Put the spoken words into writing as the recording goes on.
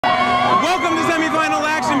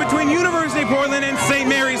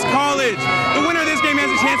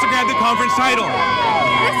chance to grab the conference title.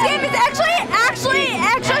 This game is actually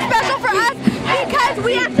extra special for us because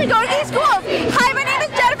we actually go to these schools. Hi, my name is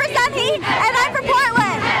Jennifer Sunhee, and I'm from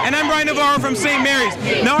Portland. And I'm Brian Navarro from St. Mary's.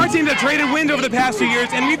 Now our teams have traded wins over the past 2 years,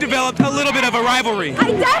 and we've developed a little bit of a rivalry. I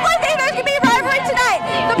definitely think there's going to be a rivalry tonight.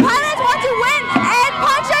 The Pilots want to win and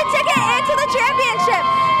punch their ticket into the championship.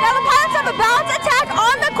 Now the Pilots have a balanced attack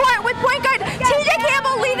on the court with point guard TJ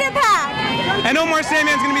Campbell leading the pack. And Omar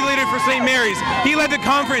Samhan's going to be leader for St. Mary's. He led the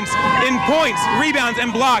conference in points, rebounds,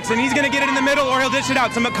 and blocks, and he's going to get it in the middle or he'll dish it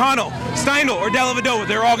out to McConnell, Steindl, or Dellavedova.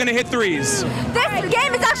 They're all going to hit threes. This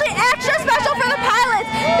game is actually extra special for the Pilots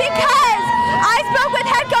because I spoke with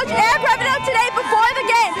head coach Eric Revenue today before the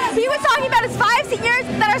game. He was talking about his 5 seniors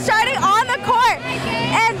that are starting on the court.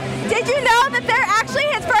 And did you know that they're actually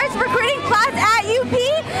his first recruiting class at UP?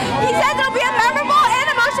 He says it'll be a memorable and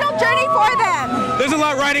emotional journey for them. There's a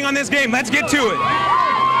lot riding on this game. Let's get to it.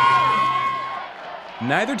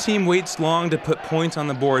 Neither team waits long to put points on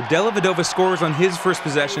the board. Dellavedova scores on his first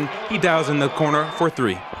possession. He dials in the corner for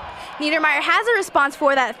 3. Niedermeyer has a response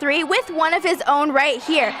for that 3 with one of his own right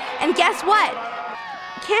here. And guess what?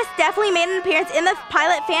 Kiss definitely made an appearance in the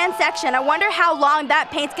Pilot fan section. I wonder how long that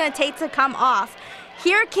paint's going to take to come off.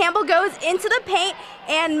 Here, Campbell goes into the paint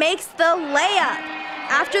and makes the layup.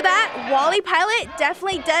 After that, Wally Pilot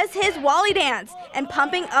definitely does his Wally dance and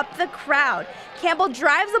pumping up the crowd. Campbell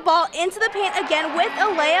drives the ball into the paint again with a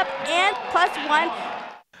layup and +1.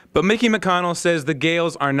 But Mickey McConnell says the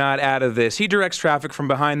Gales are not out of this. He directs traffic from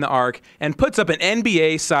behind the arc and puts up an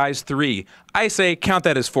NBA size 3. I say count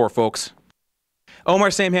that as 4, folks. Omar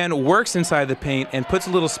Samhan works inside the paint and puts a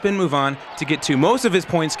little spin move on to get 2. Most of his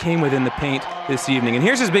points came within the paint this evening. And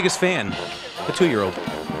here's his biggest fan, the 2-year-old.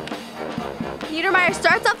 Niedermeyer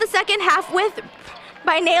starts off the second half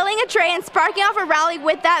by nailing a tray and sparking off a rally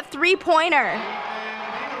with that 3-pointer.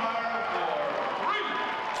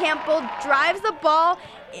 Campbell drives the ball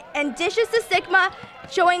and dishes to Sigma,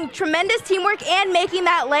 showing tremendous teamwork and making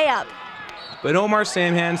that layup. But Omar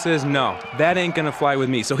Samhan says, no, that ain't going to fly with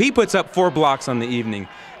me. So he puts up 4 blocks on the evening.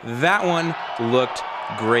 That one looked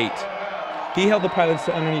great. He held the Pilots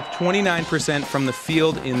to underneath 29% from the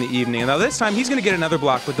field in the evening. And now this time he's going to get another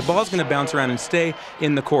block, but the ball's going to bounce around and stay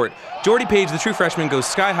in the court. Jordy Page, the true freshman, goes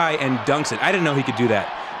sky high and dunks it. I didn't know he could do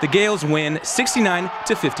that. The Gales win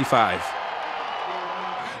 69-55.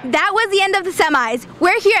 That was the end of the semis.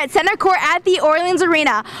 We're here at Center Court at the Orleans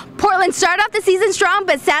Arena. Portland started off the season strong,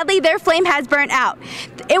 but sadly their flame has burnt out.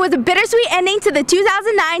 It was a bittersweet ending to the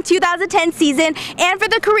 2009-2010 season and for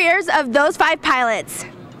the careers of those 5 Pilots.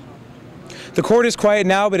 The court is quiet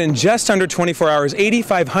now, but in just under 24 hours,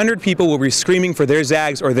 8,500 people will be screaming for their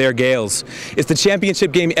Zags or their Gales. It's the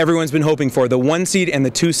championship game everyone's been hoping for. The 1 seed and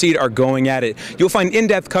the 2 seed are going at it. You'll find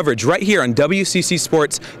in-depth coverage right here on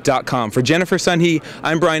WCCSports.com. For Jennifer Sunhee,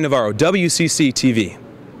 I'm Brian Navarro, WCC TV.